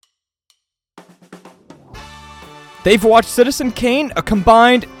They've watched Citizen Kane a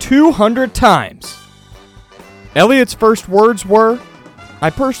combined 200 times. Elliot's first words were, "I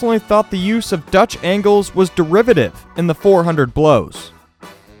personally thought the use of Dutch angles was derivative in the 400 blows."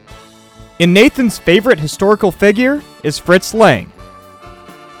 And Nathan's favorite historical figure is Fritz Lang.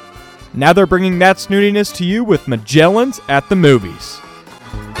 Now they're bringing that snootiness to you with Magellans at the Movies.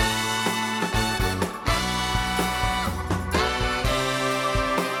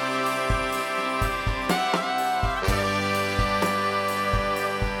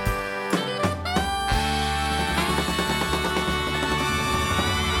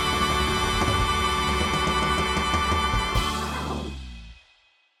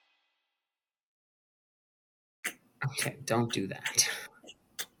 Okay, don't do that.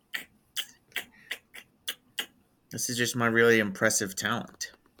 This is just my really impressive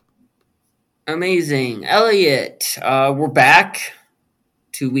talent. Amazing. Elliot, we're back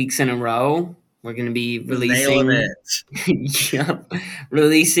 2 weeks in a row. We're going to be releasing it. Yep,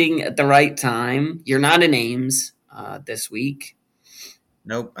 releasing at the right time. You're not in Ames this week.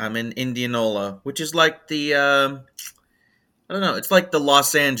 Nope, I'm in Indianola, which is like the I don't know, it's like the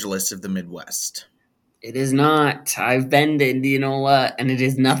Los Angeles of the Midwest. It is not. I've been to Indianola, and it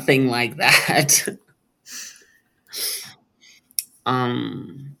is nothing like that.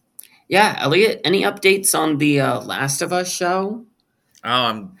 Yeah, Elliot, any updates on the Last of Us show?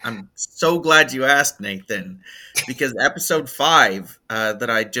 Oh, I'm so glad you asked, Nathan, because episode 5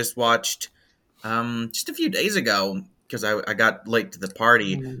 that I just watched just a few days ago, because I got late to the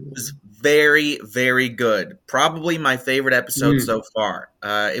party, was very, very good. Probably my favorite episode so far.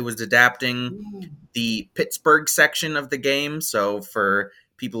 It was adapting the Pittsburgh section of the game. So for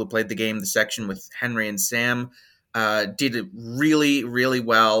people who played the game, the section with Henry and Sam did it really, really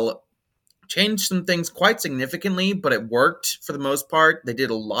well. Changed some things quite significantly, but it worked for the most part. They did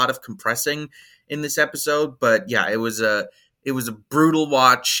a lot of compressing in this episode, but yeah, it was a brutal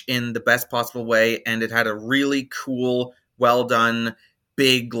watch in the best possible way, and it had a really cool, well done,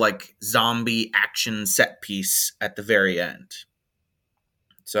 big like zombie action set piece at the very end.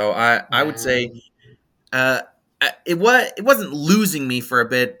 So I would say it wasn't losing me for a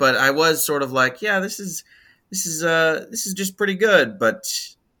bit, but I was sort of like, yeah, this is just pretty good. But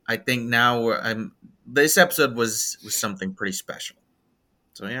I think now this episode was something pretty special.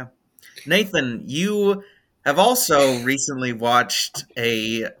 So yeah, Nathan, you have also recently watched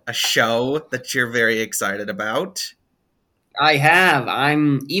a show that you're very excited about. I have.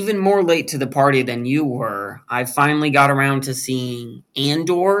 I'm even more late to the party than you were. I finally got around to seeing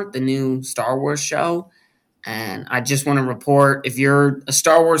Andor, the new Star Wars show. And I just want to report, if you're a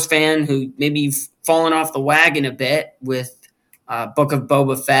Star Wars fan who maybe you've fallen off the wagon a bit with Book of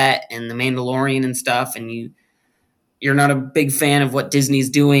Boba Fett and The Mandalorian and stuff, and you're not a big fan of what Disney's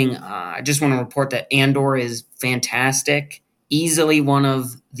doing, I just want to report that Andor is fantastic. Easily one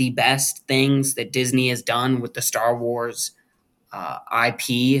of the best things that Disney has done with the Star Wars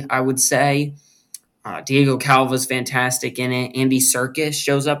IP, I would say. Diego Calva's fantastic in it. Andy Serkis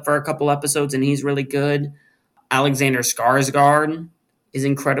shows up for a couple episodes, and he's really good. Alexander Skarsgård is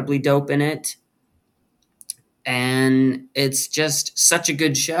incredibly dope in it. And it's just such a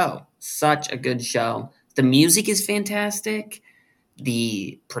good show. Such a good show. The music is fantastic.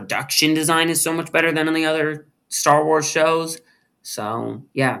 The production design is so much better than any other Star Wars shows. So,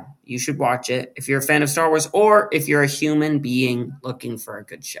 yeah, you should watch it if you're a fan of Star Wars or if you're a human being looking for a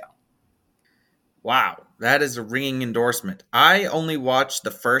good show. Wow, that is a ringing endorsement. I only watched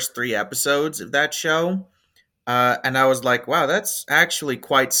the first 3 episodes of that show, and I was like, wow, that's actually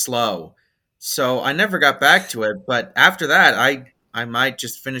quite slow. So I never got back to it, but after that, I might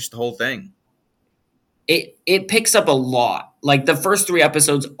just finish the whole thing. It picks up a lot. Like, the first 3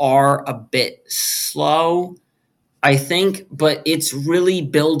 episodes are a bit slow, I think, but it's really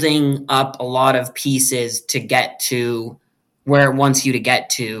building up a lot of pieces to get to where it wants you to get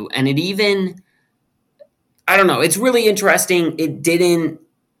to. And it even, I don't know, it's really interesting. It didn't,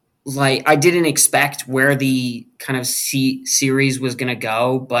 I didn't expect where the kind of series was going to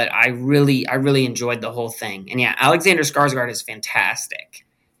go, but I really enjoyed the whole thing. And yeah, Alexander Skarsgård is fantastic.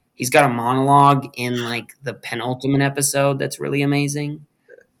 He's got a monologue in the penultimate episode that's really amazing.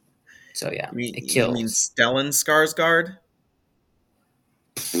 So yeah, it kills. You mean Stellan Skarsgård?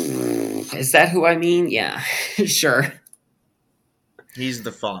 Is that who I mean? Yeah, sure. He's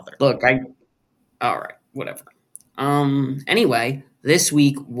the father. Look, all right, whatever. Anyway, this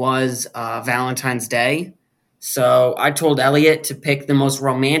week was Valentine's Day. So I told Elliot to pick the most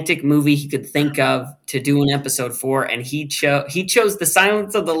romantic movie he could think of to do an episode for, and he chose The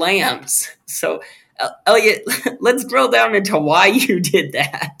Silence of the Lambs. So, Elliot, let's drill down into why you did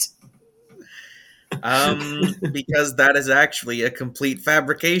that. Because that is actually a complete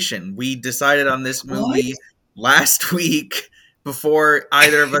fabrication. We decided on this What? movie last week before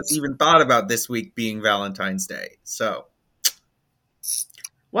either of us even thought about this week being Valentine's Day. So,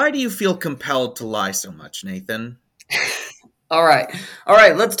 why do you feel compelled to lie so much, Nathan? All right. All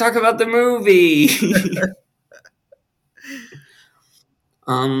right, let's talk about the movie.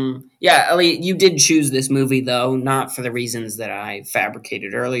 Yeah, Elliot, you did choose this movie though, not for the reasons that I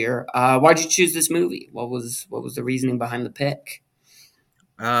fabricated earlier. Why'd you choose this movie? What was the reasoning behind the pick?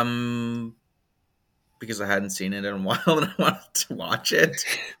 Um, because I hadn't seen it in a while and I wanted to watch it.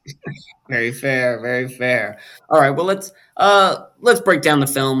 Very fair, very fair. All right, well let's break down the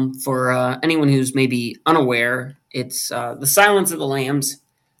film for anyone who's maybe unaware. It's The Silence of the Lambs,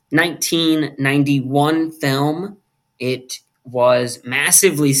 1991 film. It was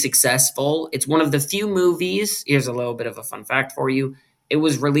massively successful. It's one of the few movies. Here's a little bit of a fun fact for you. It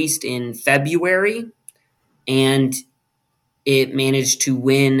was released in February, and it managed to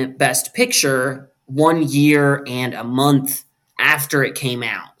win Best Picture 1 year and a month after it came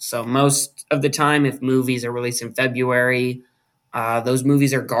out. So most of the time, if movies are released in February, those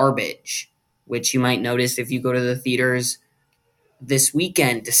movies are garbage, which you might notice if you go to the theaters this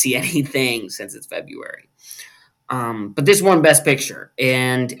weekend to see anything since it's February. But this won Best Picture,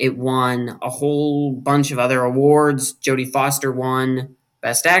 and it won a whole bunch of other awards. Jodie Foster won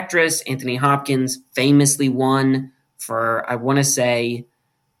Best Actress. Anthony Hopkins famously won for, I want to say,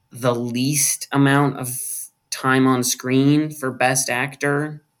 the least amount of time on screen for Best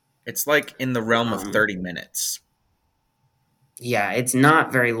Actor. It's like in the realm of Um, 30 minutes. yeah, it's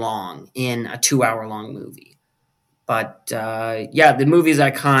not very long in a 2 hour long movie. But yeah, the movie is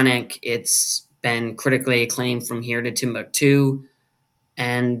iconic. It's been critically acclaimed from here to Timbuktu.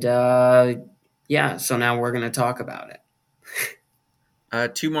 And yeah, so now we're going to talk about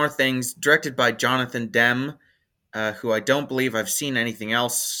it. Two more things. Directed by Jonathan Demme, who I don't believe I've seen anything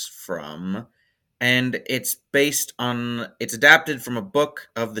else from. And it's adapted from a book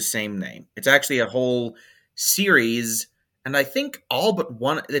of the same name. It's actually a whole series, and I think all but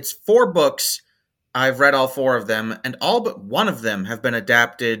one, it's 4 books. I've read all 4 of them, and all but one of them have been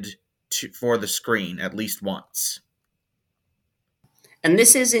adapted for the screen at least once. And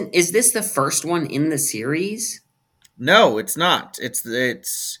is this the first one in the series? No, it's not.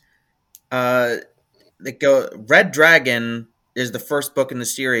 Uh, Red Dragon is the first book in the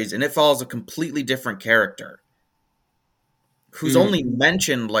series, and it follows a completely different character who's only Mm.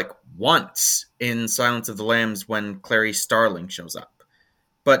 mentioned like once in Silence of the Lambs when Clarice Starling shows up.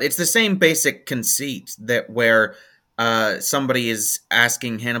 But it's the same basic conceit that where somebody is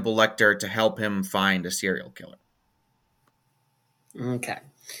asking Hannibal Lecter to help him find a serial killer. Okay.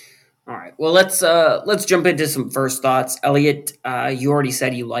 All right. Well, let's jump into some first thoughts. Elliot, you already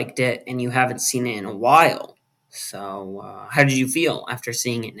said you liked it, and you haven't seen it in a while. So, how did you feel after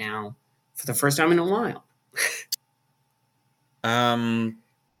seeing it now for the first time in a while? Um,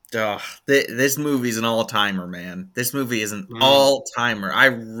 this movie's an all timer, man. This movie is an Mm. all timer. I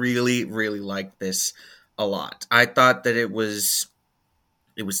really, really liked this a lot. I thought that it was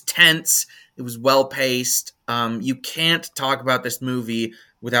tense. It was well paced. You can't talk about this movie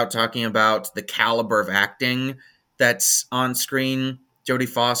without talking about the caliber of acting that's on screen. Jodie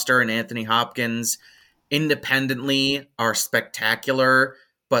Foster and Anthony Hopkins independently are spectacular,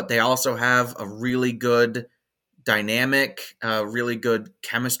 but they also have a really good dynamic, really good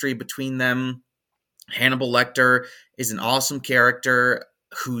chemistry between them. Hannibal Lecter is an awesome character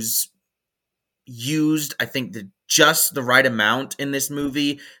who's used, I think, just the right amount in this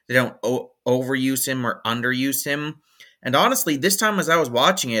movie. They don't overuse him or underuse him. And honestly, this time as I was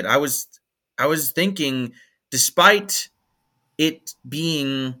watching it, I was thinking, despite it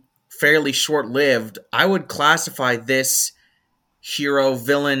being fairly short lived, I would classify this hero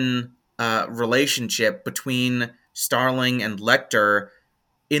villain relationship between Starling and Lecter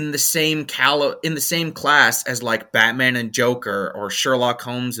in the same class as like Batman and Joker or Sherlock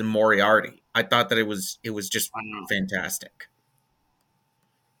Holmes and Moriarty. I thought that it was just Wow. fantastic.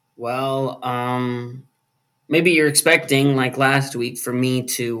 Well, maybe you're expecting, like last week, for me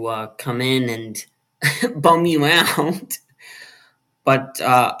to come in and bum you out, but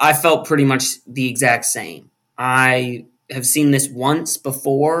I felt pretty much the exact same. I have seen this once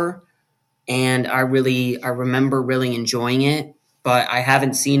before, and I remember really enjoying it, but I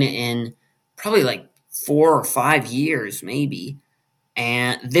haven't seen it in probably like 4 or 5 years, maybe.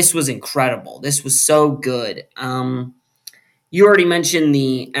 And this was incredible. This was so good. You already mentioned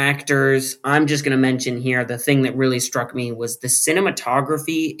the actors. I'm just going to mention here the thing that really struck me was the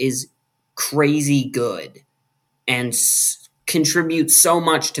cinematography is crazy good and contributes so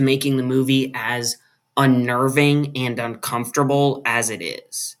much to making the movie as unnerving and uncomfortable as it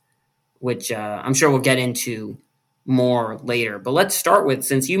is, which I'm sure we'll get into more later. But let's start with,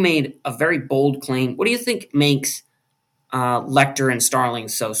 since you made a very bold claim, what do you think makes Lecter and Starling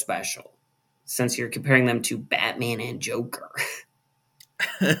so special, since you're comparing them to Batman and Joker?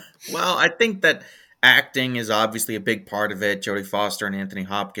 Well, I think that acting is obviously a big part of it. Jodie Foster and Anthony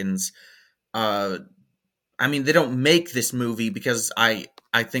Hopkins. Uh, I mean, they don't make this movie because I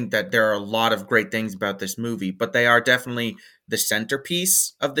think that there are a lot of great things about this movie, but they are definitely the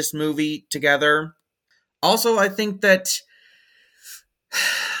centerpiece of this movie together. Also, I think that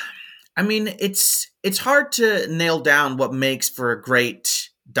I mean, it's hard to nail down what makes for a great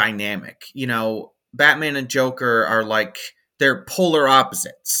dynamic. You know, Batman and Joker are like they're polar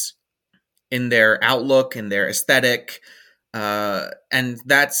opposites in their outlook and their aesthetic, and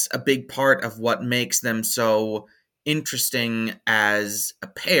that's a big part of what makes them so interesting as a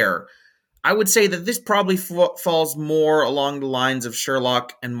pair. I would say that this probably falls more along the lines of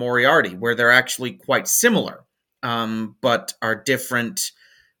Sherlock and Moriarty, where they're actually quite similar, but are different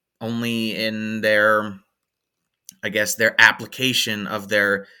only in their, I guess, their application of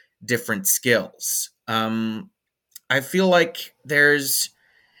their different skills. I feel like there's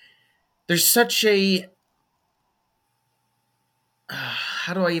such a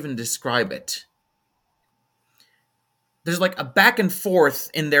how do I even describe it? There's like a back and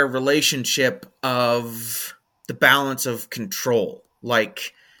forth in their relationship of the balance of control.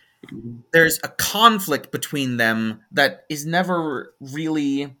 Like there's a conflict between them that is never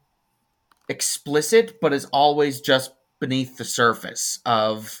really explicit, but is always just beneath the surface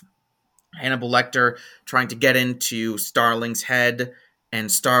of Hannibal Lecter trying to get into Starling's head,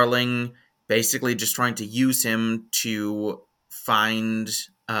 and Starling basically just trying to use him to find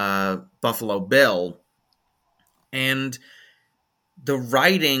Buffalo Bill. And the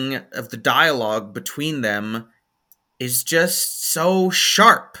writing of the dialogue between them is just so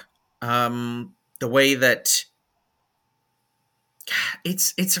sharp. The way that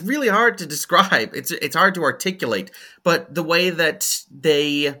it's really hard to describe. It's hard to articulate, but the way that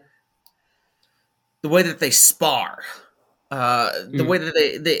they spar, the way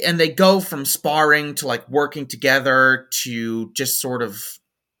that they go from sparring to like working together to just sort of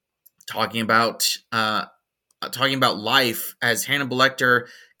talking about life as Hannibal Lecter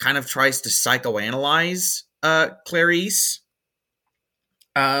kind of tries to psychoanalyze Clarice.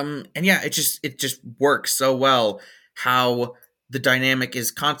 And yeah, it just works so well how the dynamic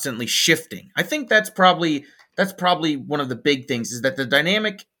is constantly shifting. I think that's probably one of the big things, is that the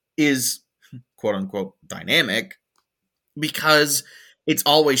dynamic is quote unquote dynamic because it's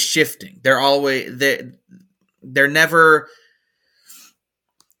always shifting. They're never,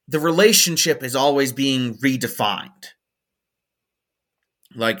 the relationship is always being redefined.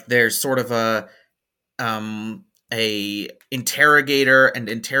 Like there's sort of a interrogator and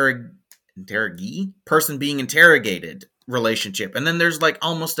interrogee person being interrogated relationship, and then there's like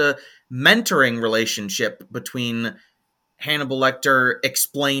almost a mentoring relationship between Hannibal Lecter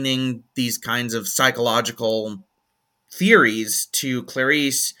explaining these kinds of psychological theories to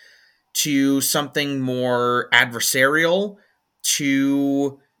Clarice, to something more adversarial,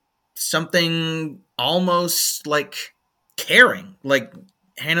 to something almost like caring. Like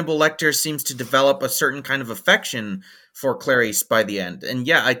Hannibal Lecter seems to develop a certain kind of affection for Clarice by the end. And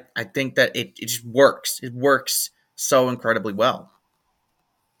yeah, I think that it just works. It works so incredibly well.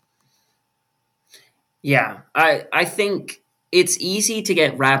 Yeah, I think it's easy to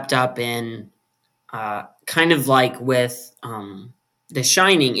get wrapped up in kind of like with The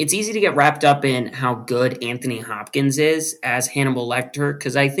Shining. It's easy to get wrapped up in how good Anthony Hopkins is as Hannibal Lecter,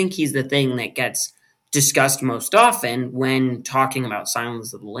 because I think he's the thing that gets discussed most often when talking about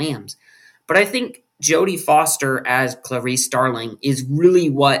Silence of the Lambs. But I think Jodie Foster as Clarice Starling is really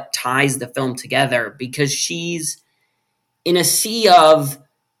what ties the film together, because she's in a sea of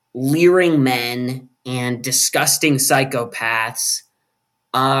leering men and disgusting psychopaths.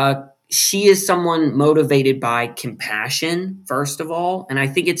 She is someone motivated by compassion, first of all. And I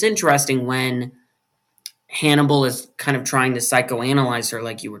think it's interesting when Hannibal is kind of trying to psychoanalyze her,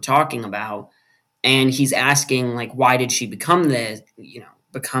 like you were talking about, and he's asking, like, why did she become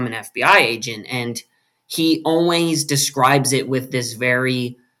become an FBI agent? And he always describes it with this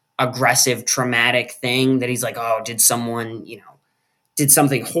very aggressive, traumatic thing that he's like, oh, did something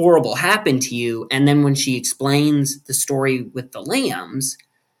horrible happen to you? And then when she explains the story with the lambs,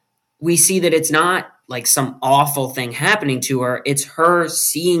 we see that it's not like some awful thing happening to her. It's her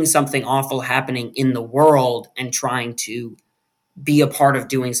seeing something awful happening in the world and trying to be a part of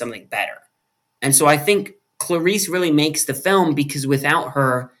doing something better. And so I think Clarice really makes the film, because without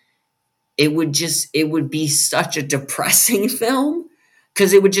her, it would be such a depressing film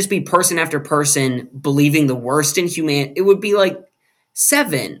because it would just be person after person believing the worst in human. It would be like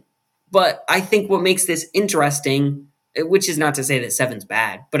Seven. But I think what makes this interesting, which is not to say that Seven's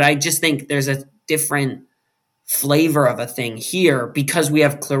bad, but I just think there's a different flavor of a thing here because we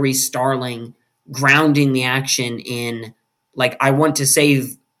have Clarice Starling grounding the action in, like, I want to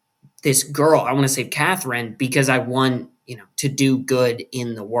save this girl. I want to save Catherine because I want, to do good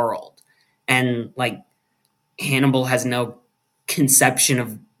in the world. And like Hannibal has no conception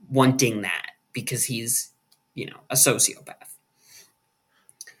of wanting that because he's, a sociopath.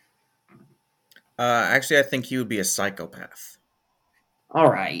 Actually, I think he would be a psychopath. All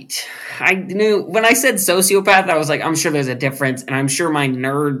right. I knew when I said sociopath, I was like, I'm sure there's a difference, and I'm sure my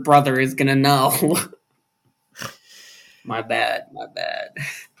nerd brother is gonna know. My bad.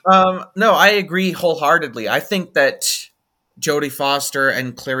 No, I agree wholeheartedly. I think that Jodie Foster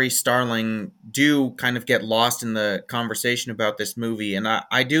and Clarice Starling do kind of get lost in the conversation about this movie, and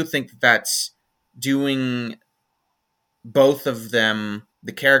I do think that that's doing both of them,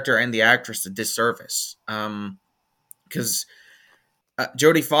 the character and the actress, a disservice. Because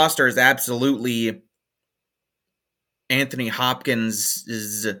Jodie Foster is absolutely Anthony Hopkins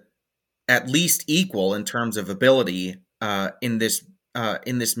is at least equal in terms of ability in this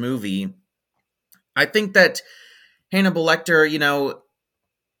movie. I think that Hannibal Lecter,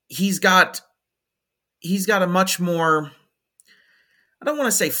 he's got a much more, I don't want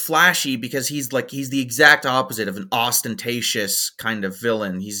to say flashy because he's the exact opposite of an ostentatious kind of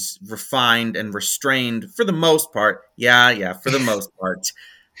villain. He's refined and restrained for the most part. Yeah, for the most part.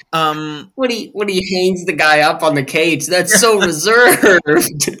 When he hangs the guy up on the cage, that's so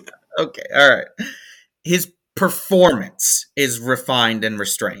reserved. Okay, all right. His performance is refined and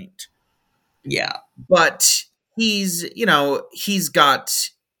restrained. Yeah. But he's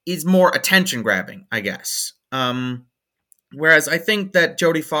more attention grabbing, I guess. Whereas I think that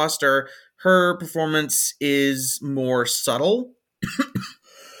Jodie Foster, her performance is more subtle.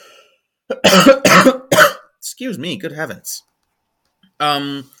 Excuse me, good heavens.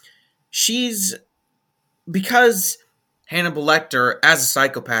 She's, because Hannibal Lecter as a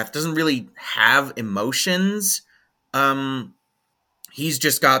psychopath doesn't really have emotions. He's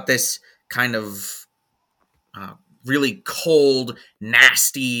just got this kind of really cold,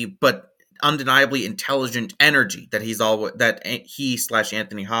 nasty, but undeniably intelligent energy that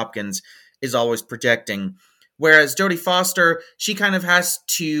he/Anthony Hopkins is always projecting. Whereas Jodie Foster, she kind of has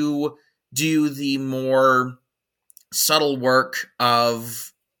to do the more subtle work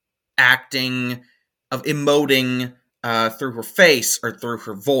of acting, of emoting through her face or through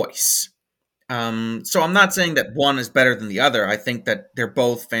her voice. So I'm not saying that one is better than the other. I think that they're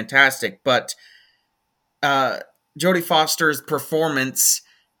both fantastic, but Jodie Foster's performance,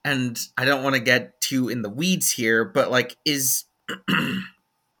 and I don't want to get too in the weeds here, but like is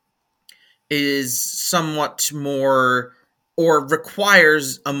somewhat more, or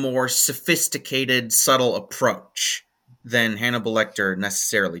requires a more sophisticated, subtle approach than Hannibal Lecter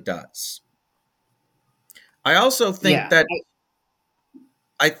necessarily does. I also think that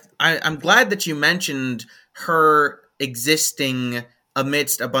I'm glad that you mentioned her existing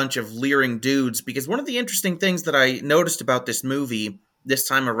amidst a bunch of leering dudes, because one of the interesting things that I noticed about this movie this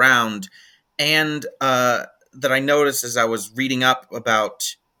time around, and that I noticed as I was reading up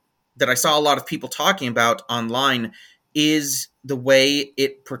about, that I saw a lot of people talking about online, is the way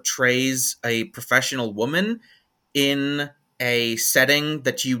it portrays a professional woman in a setting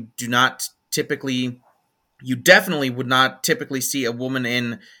that you definitely would not typically see a woman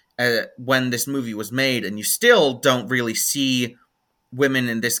in when this movie was made, and you still don't really see women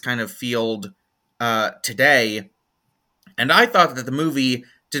in this kind of field today. And I thought that the movie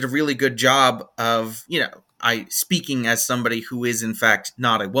did a really good job of, speaking as somebody who is in fact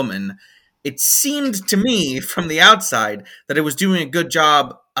not a woman, it seemed to me from the outside that it was doing a good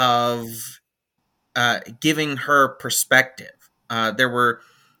job of giving her perspective. There were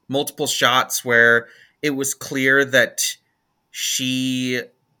multiple shots where it was clear that she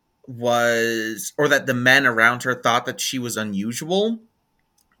was, or that the men around her thought that she was unusual.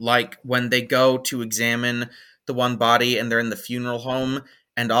 Like when they go to examine the one body and they're in the funeral home,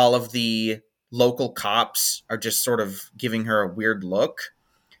 and all of the local cops are just sort of giving her a weird look.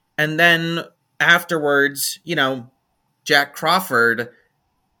 And then afterwards, Jack Crawford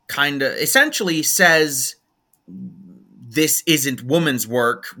kind of essentially says this isn't woman's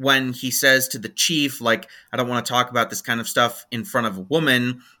work when he says to the chief, like, I don't want to talk about this kind of stuff in front of a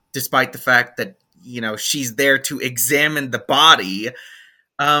woman, despite the fact that, she's there to examine the body.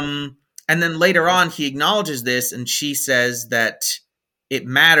 And then later on, he acknowledges this, and she says that it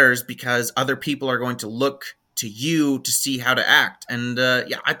matters because other people are going to look to you to see how to act. And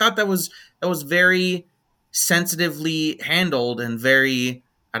yeah, I thought that was very sensitively handled and very,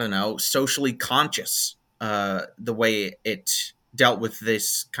 I don't know, socially conscious, the way it dealt with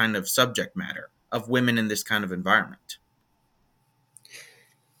this kind of subject matter of women in this kind of environment.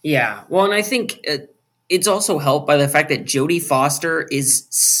 Yeah. Well, and I think it's also helped by the fact that Jodie Foster is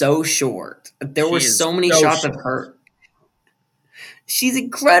so short. There were She is so many so shots of short. her. She's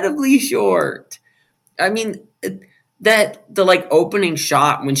incredibly short. I mean, that the like opening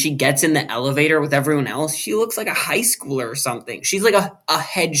shot when she gets in the elevator with everyone else, she looks like a high schooler or something. She's like a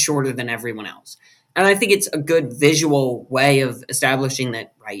head shorter than everyone else. And I think it's a good visual way of establishing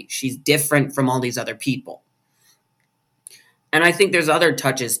that, right, she's different from all these other people. And I think there's other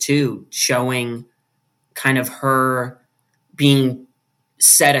touches too, showing kind of her being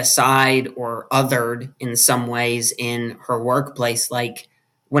set aside or othered in some ways in her workplace. Like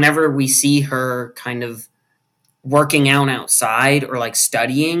whenever we see her kind of working out outside or like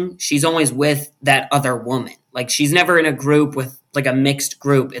studying, she's always with that other woman. Like she's never in a group with like a mixed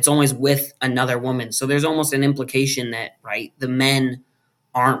group. It's always with another woman. So there's almost an implication that, right, the men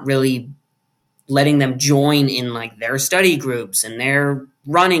aren't really letting them join in like their study groups and their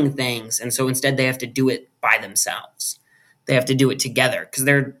running things. And so instead they have to do it by themselves. They have to do it together because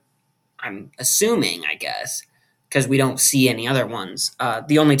they're, I'm assuming, I guess, because we don't see any other ones,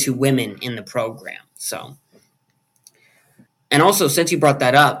 the only two women in the program. So, and also, since you brought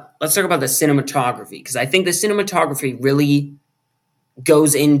that up, let's talk about the cinematography because I think the cinematography really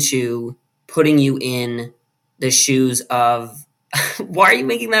goes into putting you in the shoes of. Why are you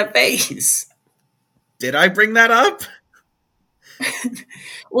making that face? Did I bring that up?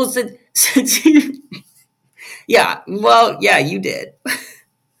 Well, since you, yeah, well, yeah, you did.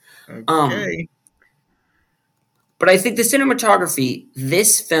 Um, Okay. but I think the cinematography,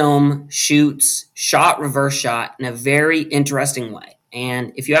 this film shoots shot reverse shot in a very interesting way.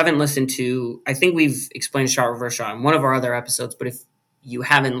 And if you haven't listened to, I think we've explained shot reverse shot in one of our other episodes, but if you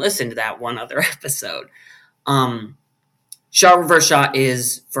haven't listened to that one other episode, um, shot reverse shot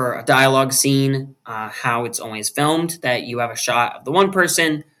is for a dialogue scene, how it's always filmed, that you have a shot of the one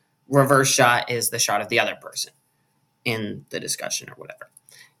person, reverse shot is the shot of the other person in the discussion or whatever.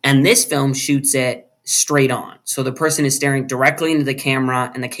 And this film shoots it straight on. So the person is staring directly into the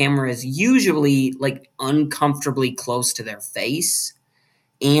camera, and the camera is usually like uncomfortably close to their face.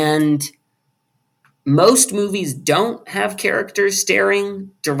 And most movies don't have characters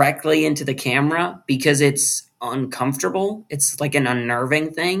staring directly into the camera because it's uncomfortable. It's like an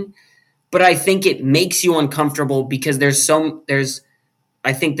unnerving thing. But I think it makes you uncomfortable because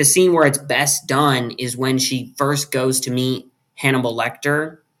I think the scene where it's best done is when she first goes to meet Hannibal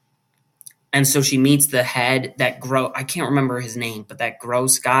Lecter. And so she meets the head, I can't remember his name, but that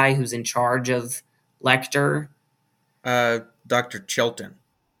gross guy who's in charge of Lecter. Dr. Chilton.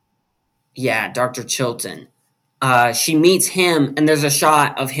 Yeah, Dr. Chilton. She meets him, and there's a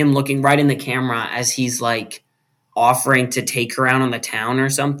shot of him looking right in the camera as he's like offering to take her out on the town or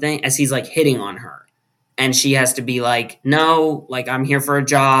something, as he's like hitting on her. And she has to be like, no, like I'm here for a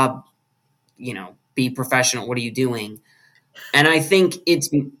job, be professional. What are you doing? And I think I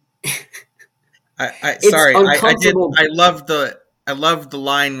it's sorry, I did. uncomfortable. I loved the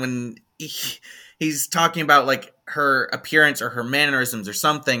line when he's talking about like her appearance or her mannerisms or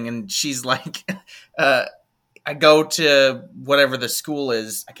something, and she's like, uh, I go to whatever the school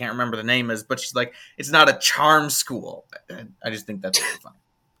is. I can't remember the name is, but she's like, it's not a charm school. I just think that's really funny.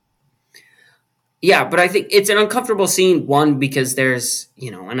 Yeah, but I think it's an uncomfortable scene, one, because there's,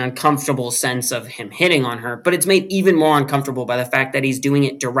 an uncomfortable sense of him hitting on her, but it's made even more uncomfortable by the fact that he's doing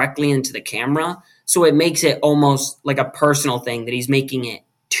it directly into the camera. So it makes it almost like a personal thing that he's making it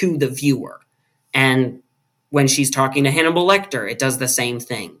to the viewer. And when she's talking to Hannibal Lecter, it does the same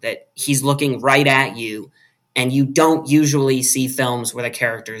thing, that he's looking right at you, and you don't usually see films where the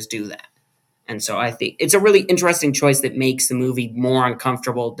characters do that. And so I think it's a really interesting choice that makes the movie more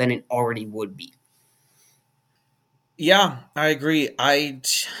uncomfortable than it already would be. Yeah, I agree. I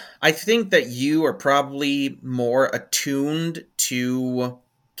think that you are probably more attuned to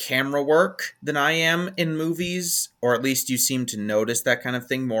camera work than I am in movies, or at least you seem to notice that kind of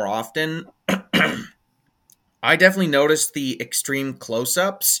thing more often. I definitely noticed the extreme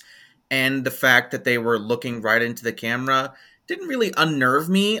close-ups, and the fact that they were looking right into the camera didn't really unnerve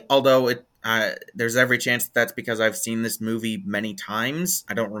me, although there's every chance that that's because I've seen this movie many times.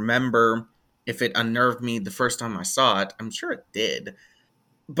 I don't remember if it unnerved me the first time I saw it. I'm sure it did.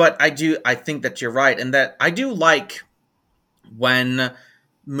 But I think that you're right, and that I do like when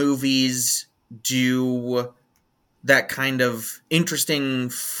movies do that kind of interesting,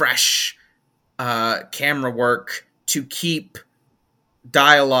 fresh camera work to keep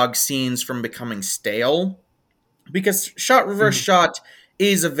dialogue scenes from becoming stale. Because shot reverse Mhm. shot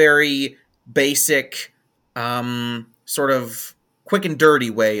is a very basic, sort of quick and dirty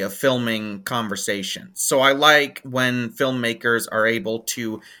way of filming conversations. So I like when filmmakers are able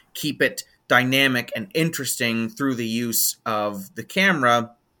to keep it dynamic and interesting through the use of the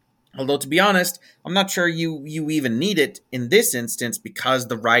camera. Although, to be honest, I'm not sure you even need it in this instance because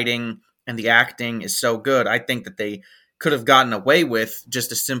the writing and the acting is so good. I think that they could have gotten away with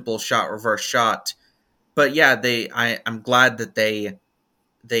just a simple shot reverse shot. But yeah, I'm glad that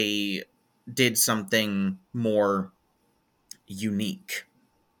they did something more unique.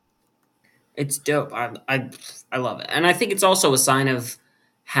 It's dope. I love it, and I think it's also a sign of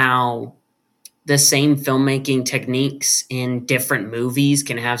how the same filmmaking techniques in different movies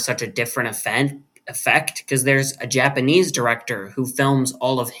can have such a different effect because there's a Japanese director who films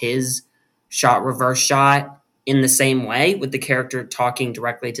all of his shot reverse shot in the same way with the character talking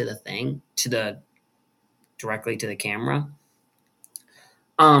directly to the thing to the directly to the camera.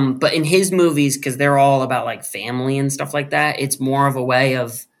 But in his movies, because they're all about like family and stuff like that, it's more of a way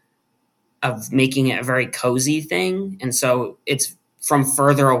of making it a very cozy thing. And so it's from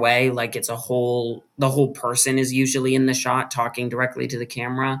further away, like it's the whole person is usually in the shot talking directly to the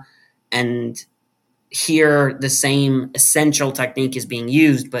camera. And here the same essential technique is being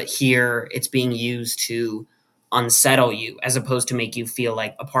used, but here it's being used to unsettle you as opposed to make you feel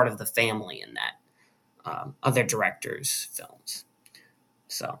like a part of the family in that other directors' films.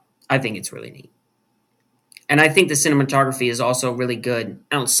 So I think it's really neat. And I think the cinematography is also really good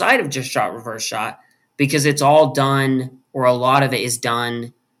outside of just shot reverse shot because it's all done, or a lot of it is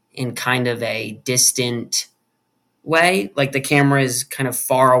done in kind of a distant way. Like the camera is kind of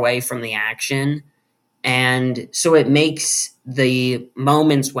far away from the action. And so it makes the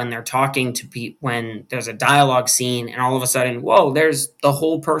moments when they're talking to people, when there's a dialogue scene and all of a sudden, whoa, there's the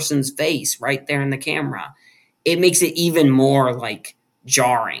whole person's face right there in the camera. It makes it even more like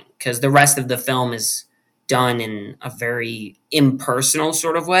jarring because the rest of the film is done in a very impersonal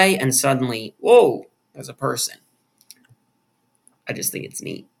sort of way, and suddenly, whoa, there's a person. I just think it's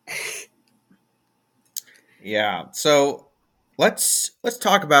neat. Yeah. So let's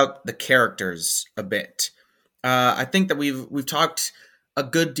talk about the characters a bit. I think that we've talked a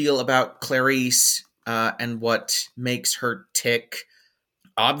good deal about Clarice and what makes her tick.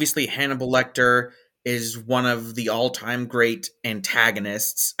 Obviously, Hannibal Lecter is one of the all-time great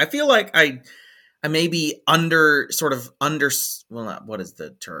antagonists. I feel like I maybe well, not, what is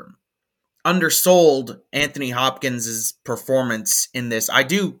the term? Undersold Anthony Hopkins' performance in this. I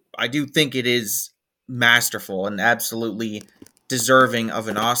do think it is masterful and absolutely deserving of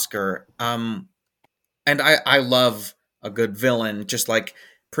an Oscar. And I love a good villain, just like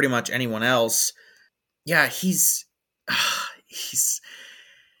pretty much anyone else. Yeah, he's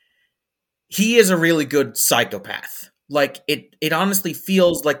he is a really good psychopath. Like it honestly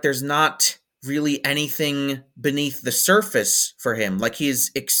feels like there's not really anything beneath the surface for him. Like he's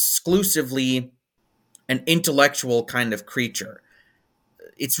exclusively an intellectual kind of creature.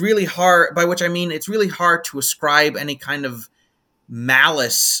 It's really hard, by which I mean it's really hard to ascribe any kind of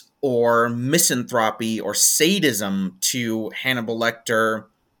malice or misanthropy or sadism to Hannibal Lecter,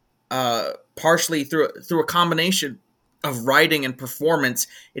 partially through a combination of writing and performance.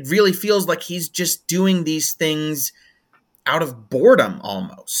 It really feels like he's just doing these things out of boredom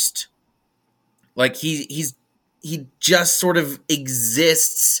almost. Like he just sort of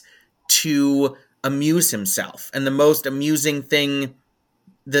exists to amuse himself. And the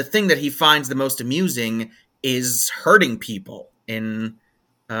thing that he finds the most amusing is hurting people in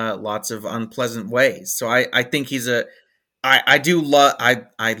lots of unpleasant ways. So I think I do love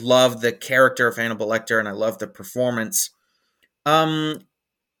I love the character of Hannibal Lecter and I love the performance. Um,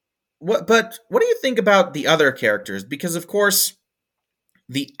 what do you think about the other characters? Because of course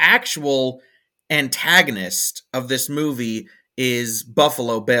the actual antagonist of this movie is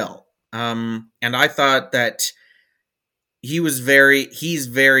Buffalo Bill. And I thought that he's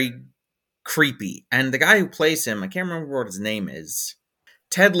very creepy. And the guy who plays him, I can't remember what his name is.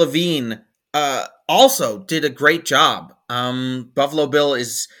 Ted Levine also did a great job. Buffalo Bill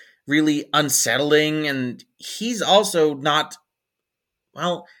is really unsettling, and he's also not,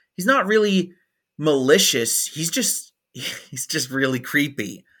 well, he's not really malicious. He's just really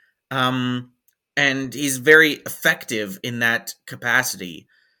creepy. Um, and he's very effective in that capacity.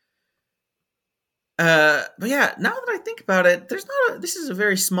 But yeah, now that I think about it, this is a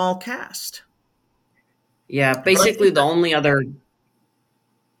very small cast. Yeah, But I basically think the only other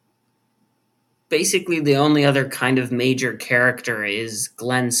basically the only other kind of major character is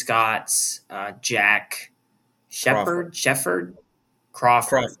Glenn Scott's Jack Crawford. Shefford, Crawford.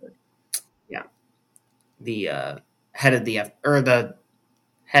 Crawford. Yeah, the head of the or the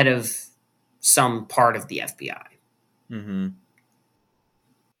head of some part of the FBI. Mm-hmm.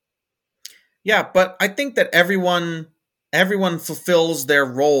 Yeah, but I think that everyone fulfills their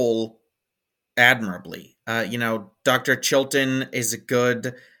role admirably. Dr. Chilton is a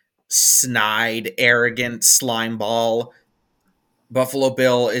good, snide, arrogant slime ball. Buffalo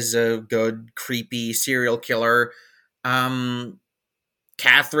Bill is a good, creepy serial killer. Um,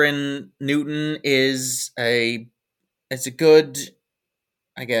 Catherine Newton is a good,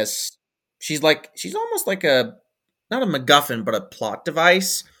 I guess. She's almost like a not a MacGuffin, but a plot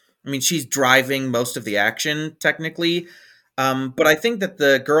device. I mean, she's driving most of the action technically, but I think that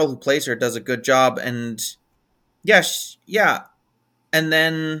the girl who plays her does a good job. And yeah. And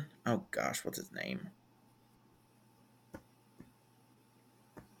then, oh gosh, what's his name?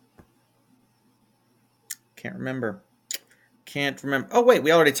 Can't remember. Can't remember. Oh wait,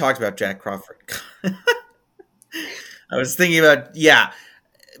 we already talked about Jack Crawford. I was thinking about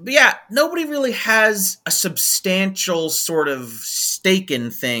but yeah, nobody really has a substantial sort of stake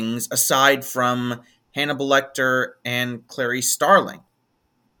in things aside from Hannibal Lecter and Clarice Starling.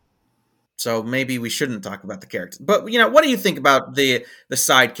 So maybe we shouldn't talk about the characters. But what do you think about the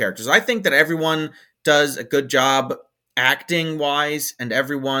side characters? I think that everyone does a good job acting wise, and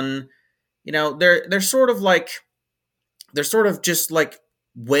everyone, they're sort of just like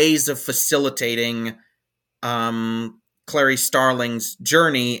ways of facilitating Clarice Starling's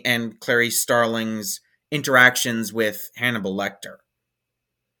journey and Clarice Starling's interactions with Hannibal Lecter,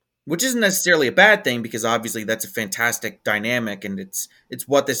 which isn't necessarily a bad thing because obviously that's a fantastic dynamic and it's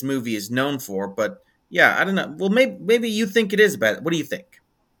what this movie is known for. But yeah, I don't know. Well, maybe you think it is bad. What do you think?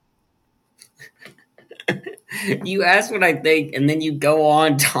 You ask what I think, and then you go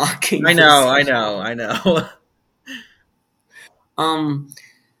on talking. I know, I know, I know.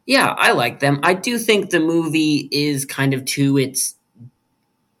 Yeah, I like them. I do think the movie is kind of to its.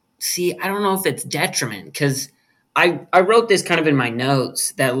 See, I don't know if it's detriment because I wrote this kind of in my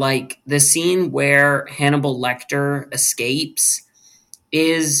notes that like the scene where Hannibal Lecter escapes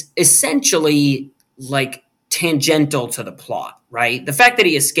is essentially like tangential to the plot, right? The fact that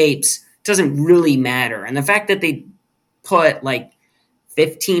he escapes doesn't really matter, and the fact that they put like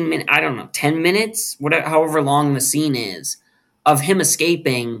 15 minutes, I don't know, 10 minutes, whatever, however long the scene is, of him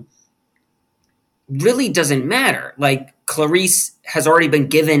escaping really doesn't matter. Like, Clarice has already been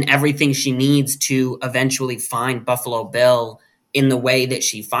given everything she needs to eventually find Buffalo Bill in the way that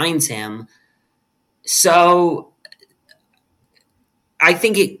she finds him. So, I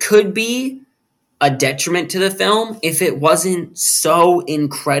think it could be a detriment to the film if it wasn't so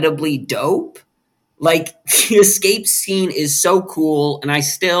incredibly dope. Like, the escape scene is so cool, and I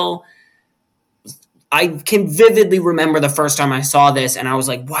can vividly remember the first time I saw this, and I was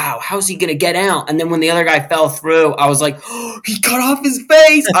like, wow, how's he going to get out? And then when the other guy fell through, I was like, oh, he cut off his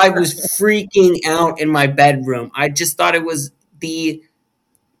face. I was freaking out in my bedroom. I just thought it was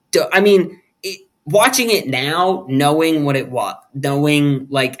watching it now, knowing what it was, knowing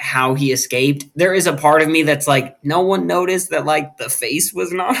like how he escaped, there is a part of me that's like, no one noticed that like the face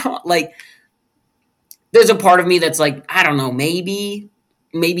was not on. Like, there's a part of me that's like, I don't know, maybe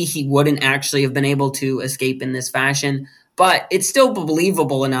he wouldn't actually have been able to escape in this fashion, but it's still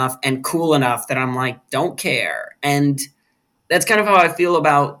believable enough and cool enough that I'm like, don't care. And that's kind of how I feel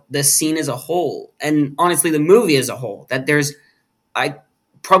about the scene as a whole, and honestly the movie as a whole, that I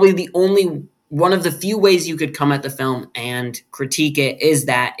probably the only one of the few ways you could come at the film and critique it is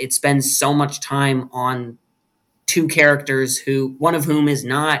that it spends so much time on two characters who one of whom is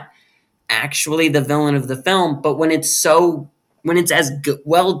not actually the villain of the film, but when it's as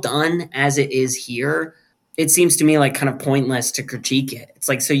well done as it is here, it seems to me like kind of pointless to critique it. It's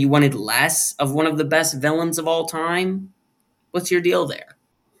like, so you wanted less of one of the best villains of all time? What's your deal there?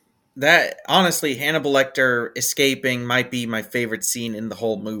 That honestly, Hannibal Lecter escaping might be my favorite scene in the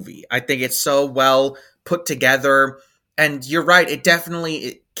whole movie. I think it's so well put together, and you're right,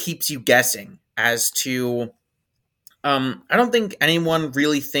 it keeps you guessing as to I don't think anyone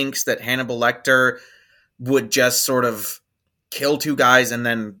really thinks that Hannibal Lecter would just sort of kill two guys and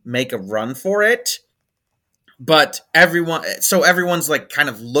then make a run for it. But everyone's like kind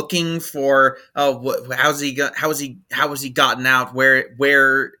of looking for, oh, how has he gotten out?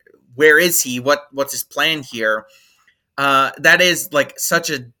 Where is he? What's his plan here? That is like such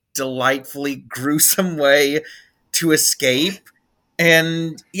a delightfully gruesome way to escape,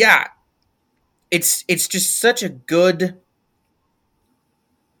 and yeah, it's just such a good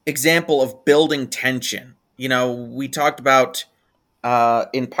example of building tension. You know, we talked about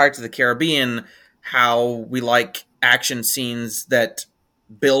in Pirates of the Caribbean how we like action scenes that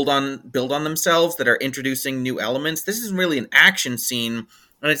build on themselves, that are introducing new elements. This is really an action scene,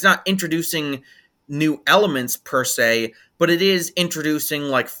 and it's not introducing new elements per se, but it is introducing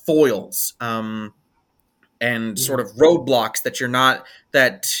like foils, and sort Yeah. of roadblocks that you're not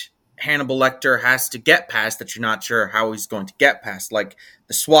that Hannibal Lecter has to get past, that you're not sure how he's going to get past, like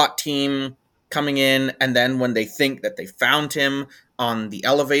the SWAT team coming in, and then when they think that they found him on the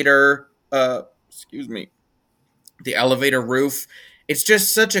elevator, excuse me, the elevator roof. It's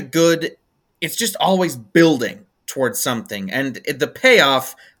just such a good. It's just always building towards something, and the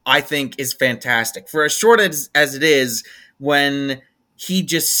payoff I think is fantastic. For as short as it is, when he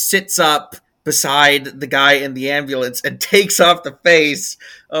just sits up beside the guy in the ambulance and takes off the face.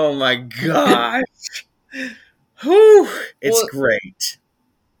 Oh my god. Whew, it's Well, great.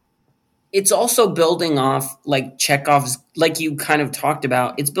 it's also building off like Chekhov's, like you kind of talked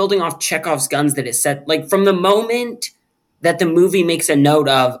about. It's building off Chekhov's guns that it set, like from the moment that the movie makes a note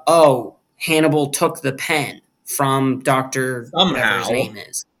of, oh, Hannibal took the pen from Doctor whatever his Somehow. name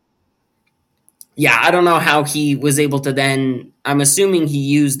is. Yeah, I don't know how he was able to then. I'm assuming he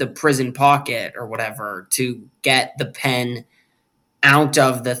used the prison pocket or whatever to get the pen out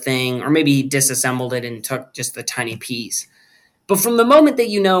of the thing, or maybe he disassembled it and took just the tiny piece. But from the moment that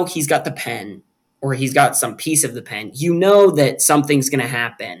you know he's got the pen or he's got some piece of the pen, you know that something's going to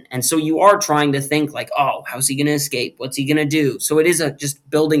happen. And so you are trying to think like, oh, how's he going to escape? What's he going to do? So it is a just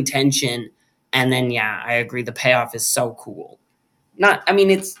building tension. And then, yeah, I agree. The payoff is so cool. Not, I mean,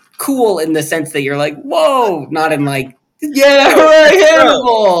 it's cool in the sense that you're like, whoa, not in like, yeah, No, right,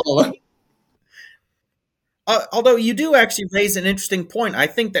 no. Hannibal. Although you do actually raise an interesting point. I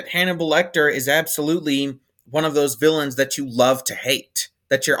think that Hannibal Lecter is absolutely one of those villains that you love to hate,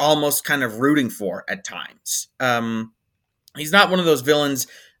 that you're almost kind of rooting for at times. He's not one of those villains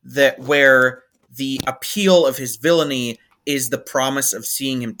that where the appeal of his villainy is the promise of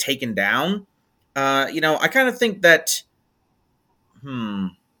seeing him taken down. I kind of think that,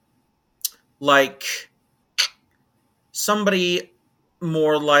 like somebody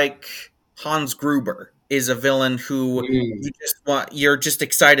more like Hans Gruber is a villain who Mm, you're just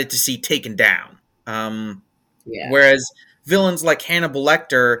excited to see taken down. yeah. Whereas villains like Hannibal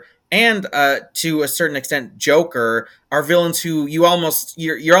Lecter and to a certain extent Joker are villains who you're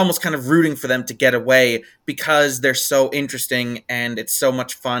almost kind of rooting for them to get away because they're so interesting and it's so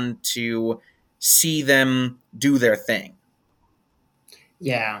much fun to see them do their thing.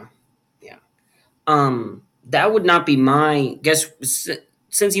 Yeah. Yeah. That would not be my guess.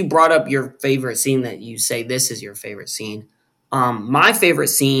 Since you brought up your favorite scene, that you say this is your favorite scene. My favorite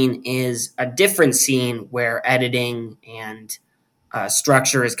scene is a different scene where editing and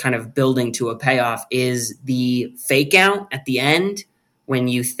structure is kind of building to a payoff. Is the fake out at the end when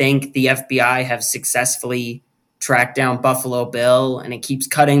you think the FBI have successfully tracked down Buffalo Bill, and it keeps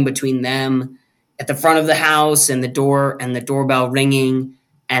cutting between them at the front of the house and the doorbell ringing,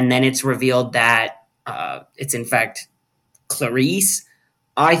 and then it's revealed that it's in fact Clarice.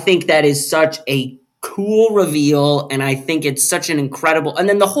 I think that is such a cool reveal, and I think it's such an incredible. And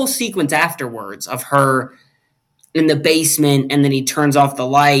then the whole sequence afterwards of her in the basement, and then he turns off the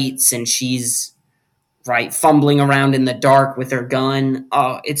lights, and she's right fumbling around in the dark with her gun.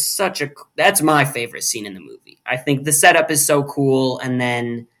 Oh, it's such a that's my favorite scene in the movie. I think the setup is so cool, and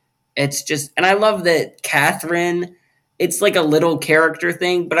then it's just, and I love that Catherine. It's like a little character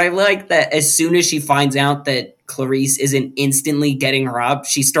thing, but I like that as soon as she finds out that Clarice isn't instantly getting her up,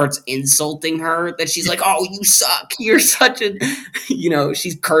 she starts insulting her. That she's like, "Oh, you suck! You're such a,"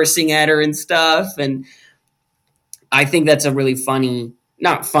 she's cursing at her and stuff. And I think that's a really funny,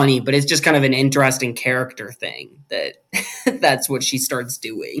 not funny, but it's just kind of an interesting character thing that that's what she starts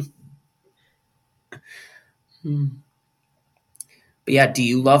doing. Hmm. But yeah, do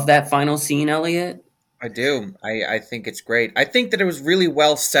you love that final scene, Elliot? I do. I think it's great. I think that it was really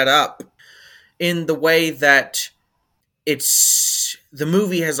well set up in the way that it's the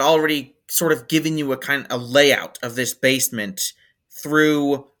movie has already sort of given you a layout of this basement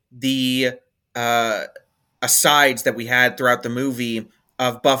through the uh, asides that we had throughout the movie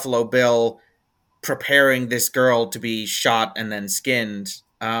of Buffalo Bill preparing this girl to be shot and then skinned.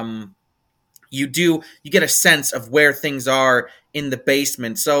 You get a sense of where things are in the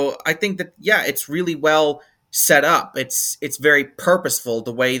basement. So I think that yeah, it's really well set up. It's very purposeful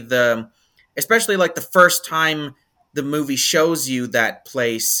the way especially like the first time the movie shows you that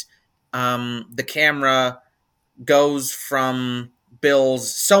place. The camera goes from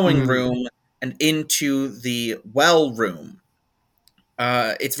Bill's sewing Mm, room and into the well room.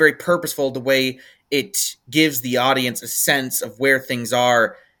 it's very purposeful the way it gives the audience a sense of where things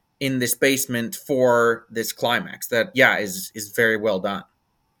are in this basement for this climax. That is very well done.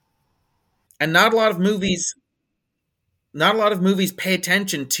 And not a lot of movies pay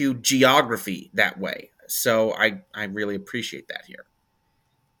attention to geography that way. So I really appreciate that here.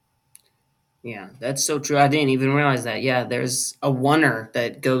 Yeah, that's so true. I didn't even realize that. Yeah, there's a oneer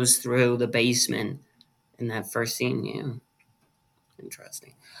that goes through the basement in that first scene. Yeah,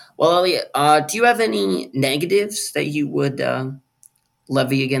 interesting. Well, Elliot, do you have any negatives that you would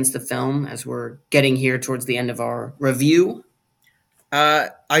levy against the film as we're getting here towards the end of our review?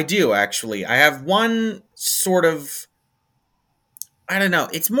 I do actually. I have one sort of, I don't know.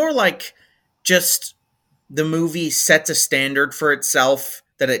 It's more like just the movie sets a standard for itself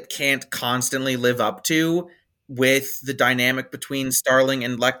that it can't constantly live up to with the dynamic between Starling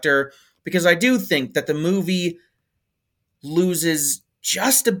and Lecter, because I do think that the movie loses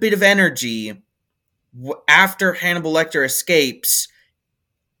just a bit of energy after Hannibal Lecter escapes.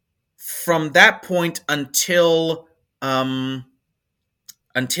 From that point um,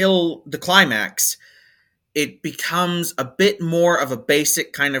 until the climax, it becomes a bit more of a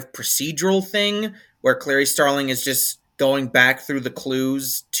basic kind of procedural thing where Clarice Starling is just going back through the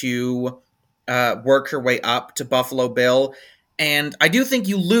clues to work her way up to Buffalo Bill. And I do think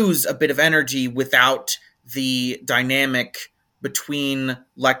you lose a bit of energy without the dynamic between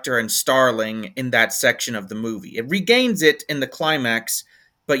Lecter and Starling in that section of the movie. It regains it in the climax,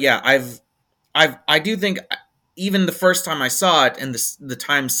 but yeah, I do think even the first time I saw it and the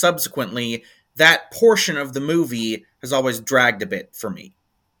time subsequently, that portion of the movie has always dragged a bit for me.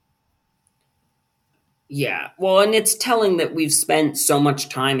 Yeah, well, and it's telling that we've spent so much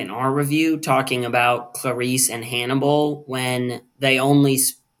time in our review talking about Clarice and Hannibal when they only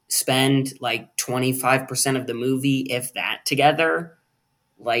spend like 25% of the movie, if that, together.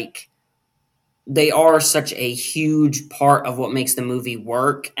 Like, they are such a huge part of what makes the movie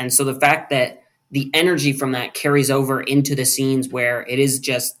work. And so the fact that the energy from that carries over into the scenes where it is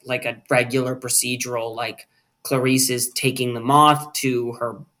just like a regular procedural, like Clarice is taking the moth to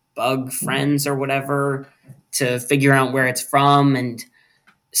her bug friends or whatever to figure out where it's from, and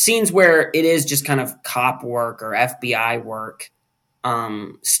scenes where it is just kind of cop work or FBI work,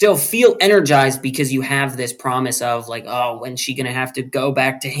 still feel energized because you have this promise of like, oh, when's she gonna have to go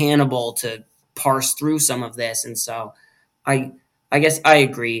back to Hannibal to parse through some of this? And so I I guess I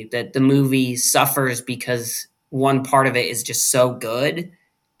agree that the movie suffers because one part of it is just so good,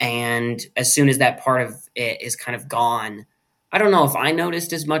 and as soon as that part of it is kind of gone, I don't know if I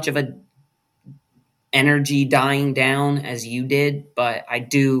noticed as much of a energy dying down as you did, but I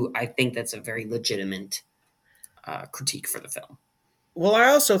think that's a very legitimate critique for the film. Well, I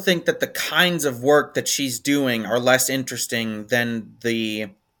also think that the kinds of work that she's doing are less interesting than the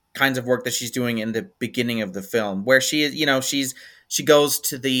kinds of work that she's doing in the beginning of the film, where she is, she goes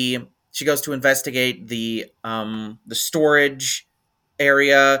to she goes to investigate the storage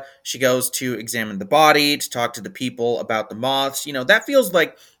area. She goes to examine the body, to talk to the people about the moths. That feels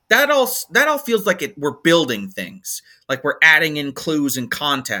like that all feels like we're building things, like we're adding in clues and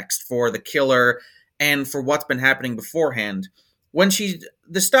context for the killer and for what's been happening beforehand. When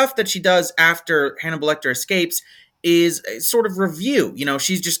the stuff that she does after Hannibal Lecter escapes is a sort of review.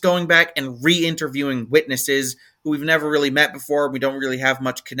 She's just going back and re-interviewing witnesses who we've never really met before, we don't really have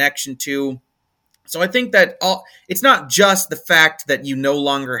much connection to. So I think that it's not just the fact that you no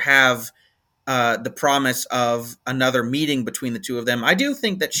longer have the promise of another meeting between the two of them. I do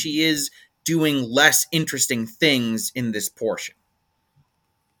think that she is doing less interesting things in this portion.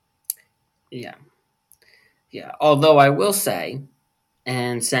 Yeah. Yeah. Although I will say,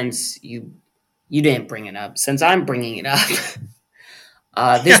 and since you didn't bring it up, since I'm bringing it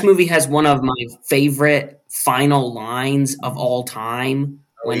up, this movie has one of my favorite final lines of all time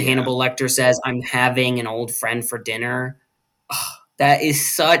Oh when yeah. Hannibal Lecter says, "I'm having an old friend for dinner." That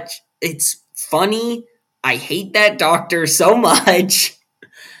is it's funny. I hate that doctor so much.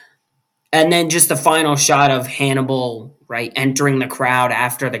 And then just the final shot of Hannibal, right, entering the crowd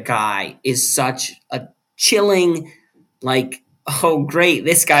after the guy is such a chilling, like, oh, great,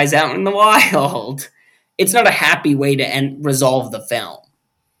 this guy's out in the wild. It's not a happy way to resolve the film.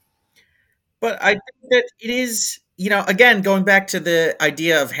 But I think that it is, again, going back to the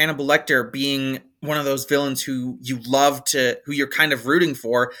idea of Hannibal Lecter being one of those villains who who you're kind of rooting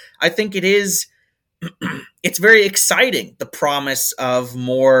for. I think it is, it's very exciting. The promise of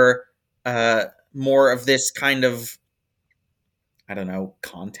more of this kind of, I don't know,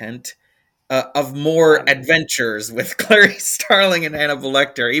 content, of more Um, adventures with Clarice Starling and Hannibal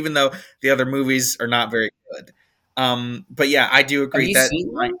Lecter, even though the other movies are not very good. But yeah, I do Have agree you that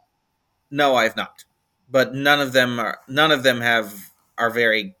seen one? no, I have not. But none of them are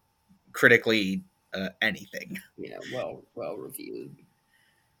very critically anything. Yeah, well reviewed.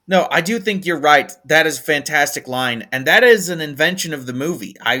 No, I do think you're right. That is a fantastic line, and that is an invention of the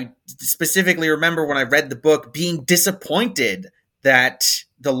movie. I specifically remember when I read the book being disappointed that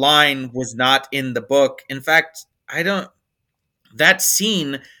the line was not in the book. In fact, I don't that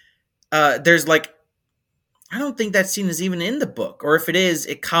scene there's like I don't think that scene is even in the book, or if it is,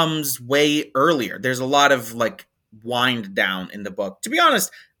 it comes way earlier. There's a lot of like wind down in the book. To be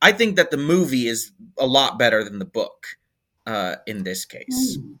honest, I think that the movie is a lot better than the book in this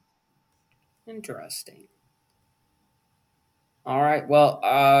case. Interesting. All right. Well,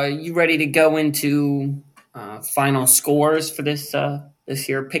 you ready to go into final scores for this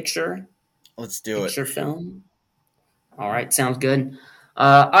here Let's do it. picture film? All right, sounds good.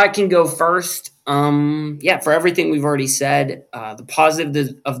 I can go first. Yeah, for everything we've already said, the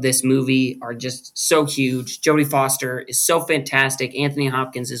positives of this movie are just so huge. Jodie Foster is so fantastic. Anthony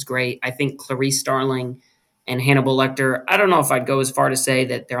Hopkins is great. I think Clarice Starling and Hannibal Lecter, I don't know if I'd go as far to say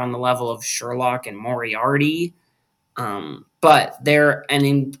that they're on the level of Sherlock and Moriarty, but they're an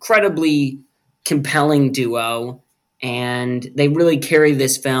incredibly compelling duo, and they really carry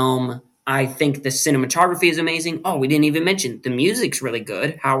this film. I think the cinematography is amazing. Oh, we didn't even mention the music's really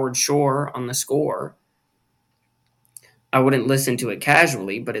good. Howard Shore on the score. I wouldn't listen to it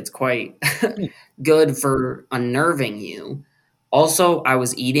casually, but it's quite good for unnerving you. Also, I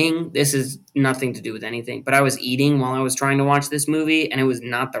was eating. This is nothing to do with anything, but I was eating while I was trying to watch this movie, and it was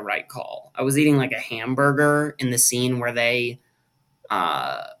not the right call. I was eating like a hamburger in the scene where they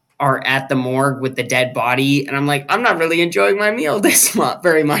uh, are at the morgue with the dead body, and I'm like, I'm not really enjoying my meal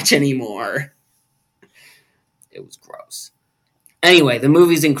very much anymore. It was gross. Anyway, the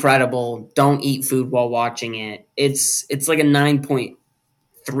movie's incredible. Don't eat food while watching it. It's like a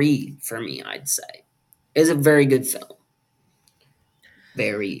 9.3 for me, I'd say. It's a very good film.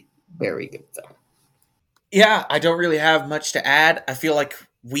 Very, very good film. Yeah, I don't really have much to add. I feel like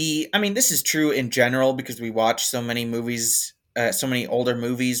I mean, this is true in general because we watch so many movies, so many older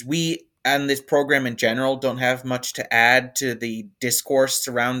movies. We and this program in general don't have much to add to the discourse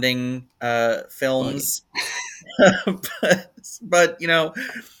surrounding Oh, yeah. films. but you know,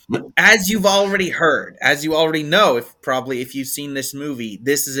 as you've already heard, as you already know, if you've seen this movie,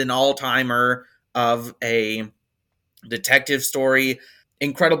 this is an all timer of a detective story.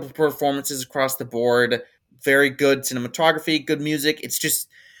 Incredible performances across the board. Very good cinematography, good music. It's just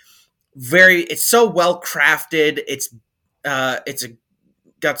it's so well crafted. It's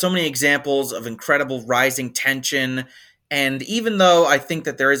got so many examples of incredible rising tension. And even though I think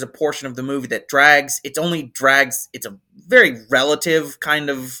that there is a portion of the movie that drags, it's a very relative kind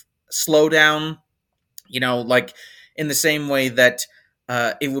of slowdown, like in the same way that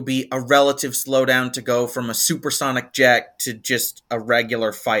it would be a relative slowdown to go from a supersonic jet to just a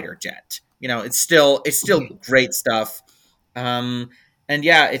regular fighter jet. It's still great stuff. Um, and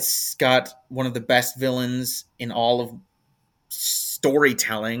yeah, it's got one of the best villains in all of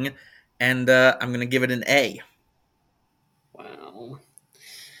storytelling, and I'm gonna give it an A. Wow.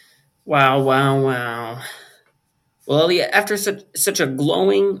 Wow, wow, wow. Well, yeah, after such a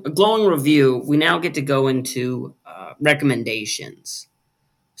glowing review, we now get to go into recommendations.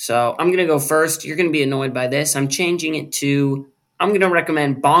 So I'm gonna go first. You're gonna be annoyed by this. I'm changing it to I'm gonna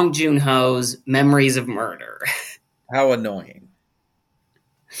recommend Bong Joon Ho's Memories of Murder. How annoying!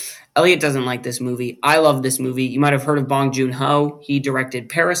 Elliot doesn't like this movie. I love this movie. You might have heard of Bong Joon Ho. He directed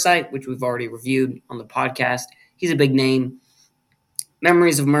Parasite, which we've already reviewed on the podcast. He's a big name.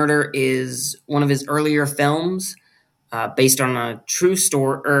 Memories of Murder is one of his earlier films, based on a true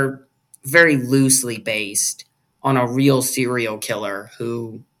story, or very loosely based on a real serial killer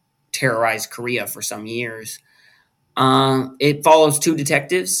who terrorized Korea for some years. It follows two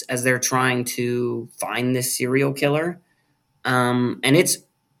detectives as they're trying to find this serial killer. And it's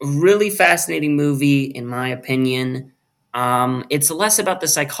a really fascinating movie, in my opinion. It's less about the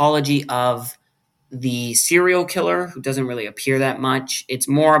psychology of the serial killer, who doesn't really appear that much. It's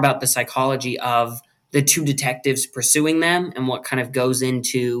more about the psychology of the two detectives pursuing them and what kind of goes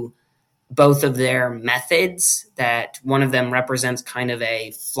into both of their methods. That one of them represents kind of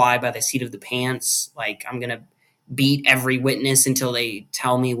a fly by the seat of the pants, like I'm going to beat every witness until they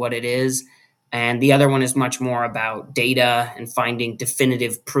tell me what it is. And the other one is much more about data and finding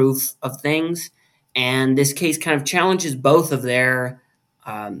definitive proof of things. And this case kind of challenges both of their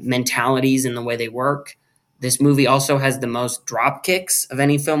mentalities and the way they work. This movie also has the most drop kicks of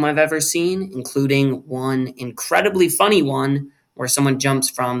any film I've ever seen, including one incredibly funny one where someone jumps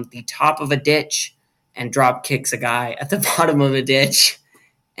from the top of a ditch and drop kicks a guy at the bottom of a ditch.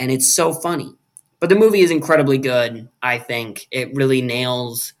 And it's so funny. But the movie is incredibly good, I think. It really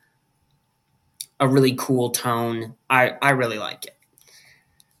nails a really cool tone. I really like it.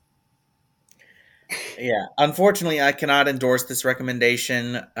 Yeah, unfortunately, I cannot endorse this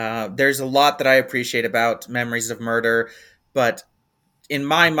recommendation. There's a lot that I appreciate about Memories of Murder, but in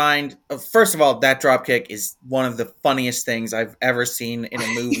my mind, first of all, that dropkick is one of the funniest things I've ever seen in a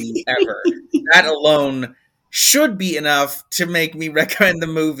movie ever. That alone should be enough to make me recommend the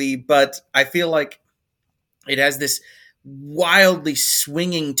movie, but I feel like it has this wildly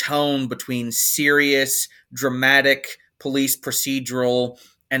swinging tone between serious, dramatic police procedural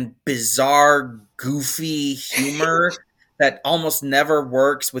and bizarre, goofy humor that almost never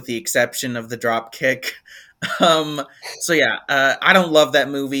works with the exception of the drop kick. Um, so yeah, I don't love that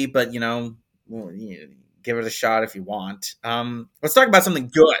movie, but well, give it a shot if you want. Let's talk about something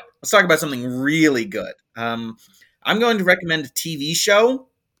good. Let's talk about something really good. I'm going to recommend a TV show.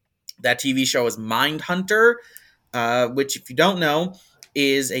 That TV show is Mindhunter, which, if you don't know,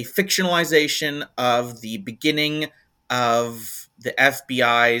 is a fictionalization of the beginning of the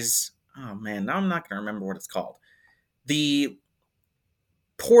FBI's. Oh man, now I'm not going to remember what it's called. The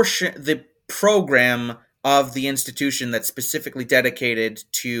the program of the institution that's specifically dedicated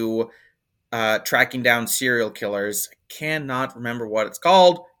to tracking down serial killers. I cannot remember what it's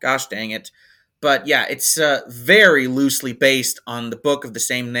called. Gosh dang it. But yeah, it's very loosely based on the book of the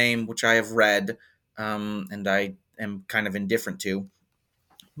same name, which I have read, and I am kind of indifferent to.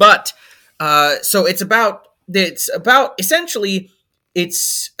 But so it's about essentially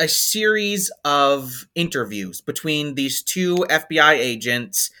it's a series of interviews between these two FBI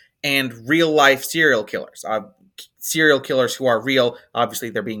agents and real life serial killers. Serial killers who are real. Obviously,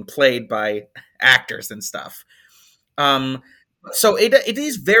 they're being played by actors and stuff. Um, so it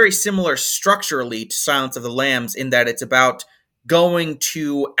is very similar structurally to Silence of the Lambs in that it's about going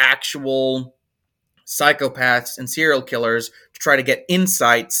to actual psychopaths and serial killers to try to get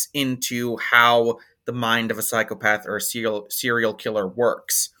insights into how the mind of a psychopath or a serial killer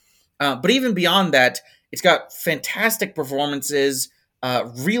works. But even beyond that, it's got fantastic performances,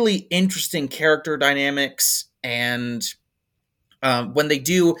 really interesting character dynamics, and when they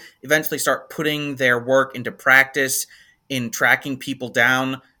do eventually start putting their work into practice in tracking people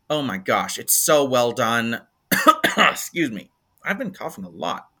down, oh my gosh, it's so well done. Excuse me. I've been coughing a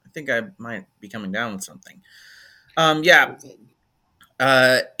lot. I think I might be coming down with something. Yeah,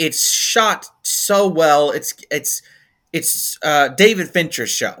 it's shot so well. It's David Fincher's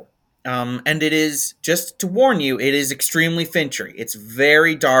show, and it is, just to warn you, it is extremely Finchery. It's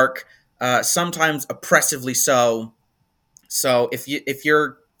very dark, sometimes oppressively so. So if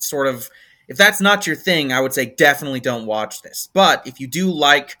you're sort of, if that's not your thing, I would say definitely don't watch this. But if you do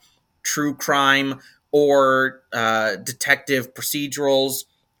like true crime or detective procedurals,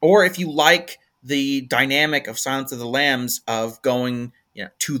 or if you like the dynamic of Silence of the Lambs of going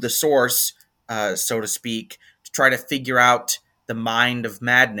to the source, so to speak, to try to figure out the mind of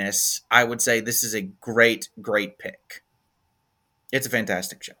madness, I would say this is a great, great pick. It's a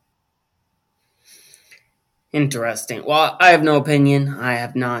fantastic show. Interesting. Well, I have no opinion. I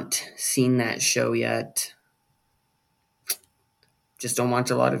have not seen that show yet. Just don't watch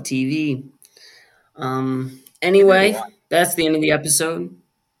a lot of TV. Neither do Anyway, I. that's the end of the episode.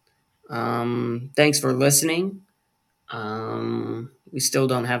 Thanks for listening. We still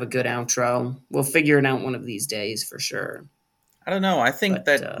don't have a good outro. We'll figure it out one of these days for sure. I don't know. I think But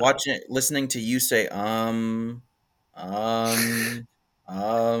that listening to you say um,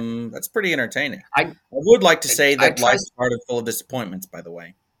 that's pretty entertaining. I I would like to say I that try. life started full of disappointments. By the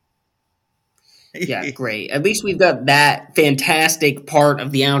way, Yeah, great. At least we've got that fantastic part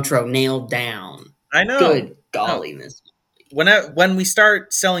of the outro nailed down. I know. Good No, golly, Miss. when we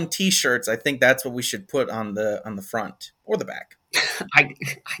start selling T-shirts, I think that's what we should put on the front or the back. I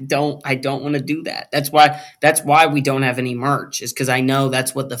don't want to do that. That's why we don't have any merch, is because I know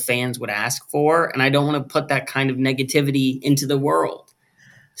that's what the fans would ask for, and I don't want to put that kind of negativity into the world.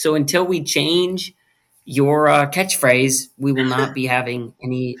 So until we change your catchphrase, we will not be having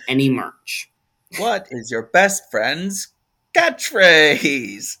any merch. What is your best friend's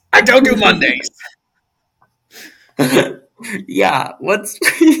catchphrase? I don't do Mondays. Yeah, what's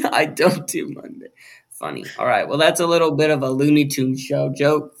I don't do Monday. Funny. All right. Well, that's a little bit of a Looney Tunes show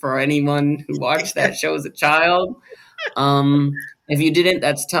joke for anyone who watched that show as a child. If you didn't,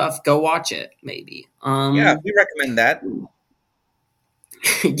 that's tough. Go watch it, maybe. Yeah, we recommend that.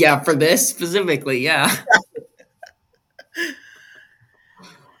 Yeah, for this specifically, yeah.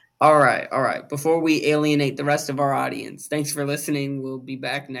 All right, all right. Before we alienate the rest of our audience, thanks for listening. We'll be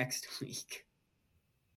back next week.